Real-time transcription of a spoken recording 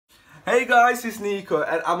Hey guys, it's Nico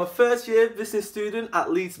and I'm a first year business student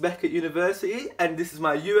at Leeds Beckett University and this is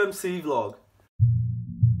my UMC vlog.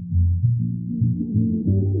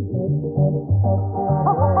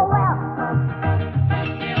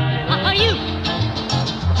 Are you?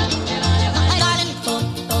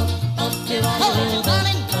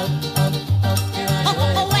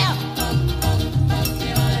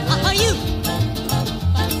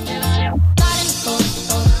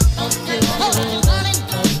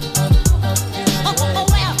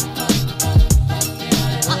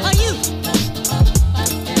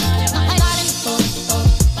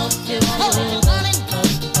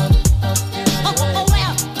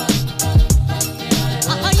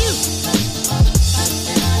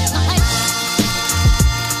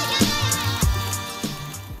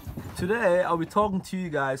 Today I'll be talking to you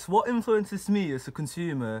guys what influences me as a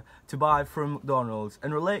consumer to buy from McDonald's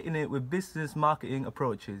and relating it with business marketing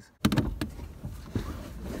approaches.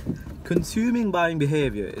 Consuming buying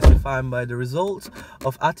behaviour is defined by the result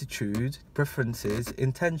of attitude, preferences,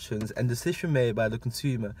 intentions and decision made by the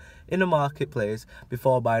consumer in a marketplace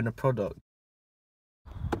before buying a product.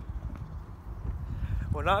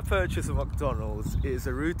 When I purchase a McDonald's, it is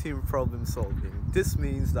a routine problem solving. This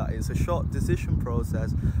means that it's a short decision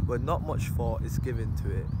process where not much thought is given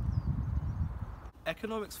to it.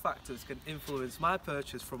 Economics factors can influence my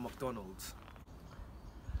purchase from McDonald's.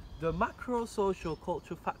 The macro social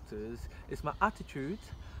cultural factors is my attitude,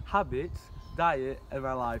 habits, diet and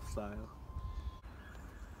my lifestyle.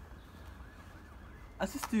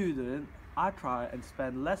 As a student, I try and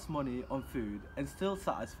spend less money on food and still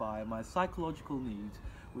satisfy my psychological needs,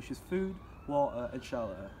 which is food, water and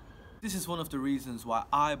shelter. This is one of the reasons why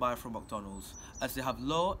I buy from McDonald's, as they have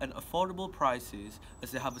low and affordable prices,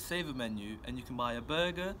 as they have a saver menu and you can buy a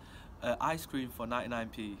burger, ice cream for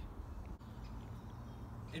 99p.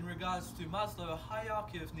 In regards to Maslow's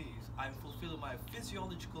hierarchy of needs, I am fulfilling my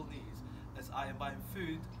physiological needs as I am buying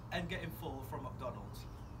food and getting full from McDonald's.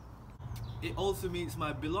 It also meets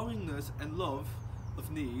my belongingness and love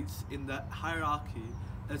of needs in that hierarchy,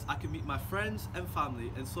 as I can meet my friends and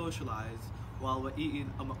family and socialise while we're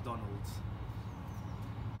eating a McDonald's.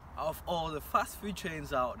 Out of all the fast food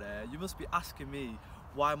chains out there, you must be asking me,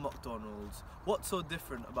 why McDonald's? What's so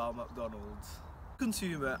different about McDonald's?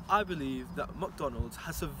 Consumer, I believe that McDonald's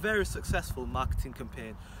has a very successful marketing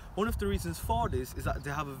campaign. One of the reasons for this is that they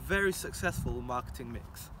have a very successful marketing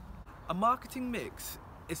mix. A marketing mix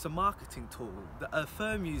is a marketing tool that a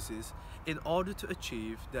firm uses in order to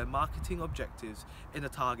achieve their marketing objectives in a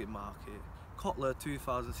target market. Kotler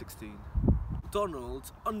 2016.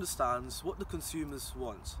 McDonald's understands what the consumers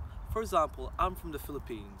want. For example, I'm from the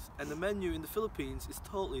Philippines and the menu in the Philippines is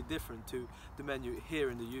totally different to the menu here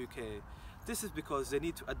in the UK. This is because they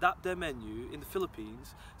need to adapt their menu in the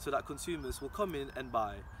Philippines so that consumers will come in and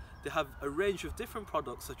buy. They have a range of different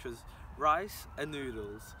products such as rice and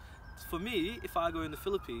noodles. For me, if I go in the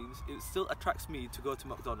Philippines, it still attracts me to go to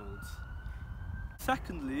McDonald's.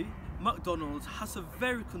 Secondly, McDonald's has a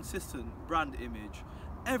very consistent brand image.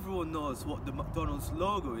 Everyone knows what the McDonald's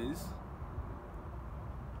logo is.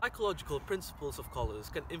 Psychological principles of colours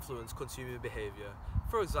can influence consumer behaviour.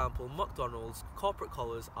 For example, McDonald's corporate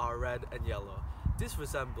colours are red and yellow. This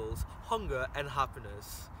resembles hunger and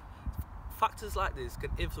happiness. Factors like this can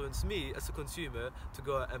influence me as a consumer to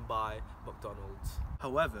go and buy McDonald's.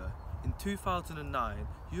 However, in 2009,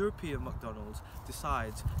 European McDonald's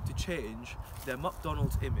decides to change their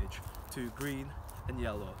McDonald's image to green and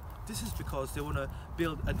yellow. This is because they want to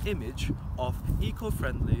build an image of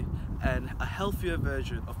eco-friendly and a healthier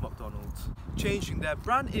version of McDonald's. Changing their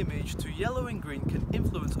brand image to yellow and green can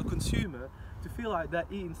influence a consumer to feel like they're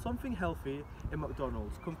eating something healthy in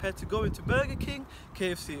McDonald's compared to going to Burger King,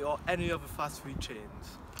 KFC or any other fast food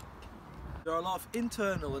chains. There are a lot of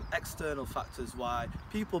internal and external factors why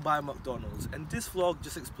people buy McDonald's, and this vlog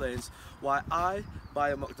just explains why I buy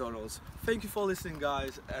a McDonald's. Thank you for listening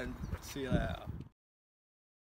guys and see you later.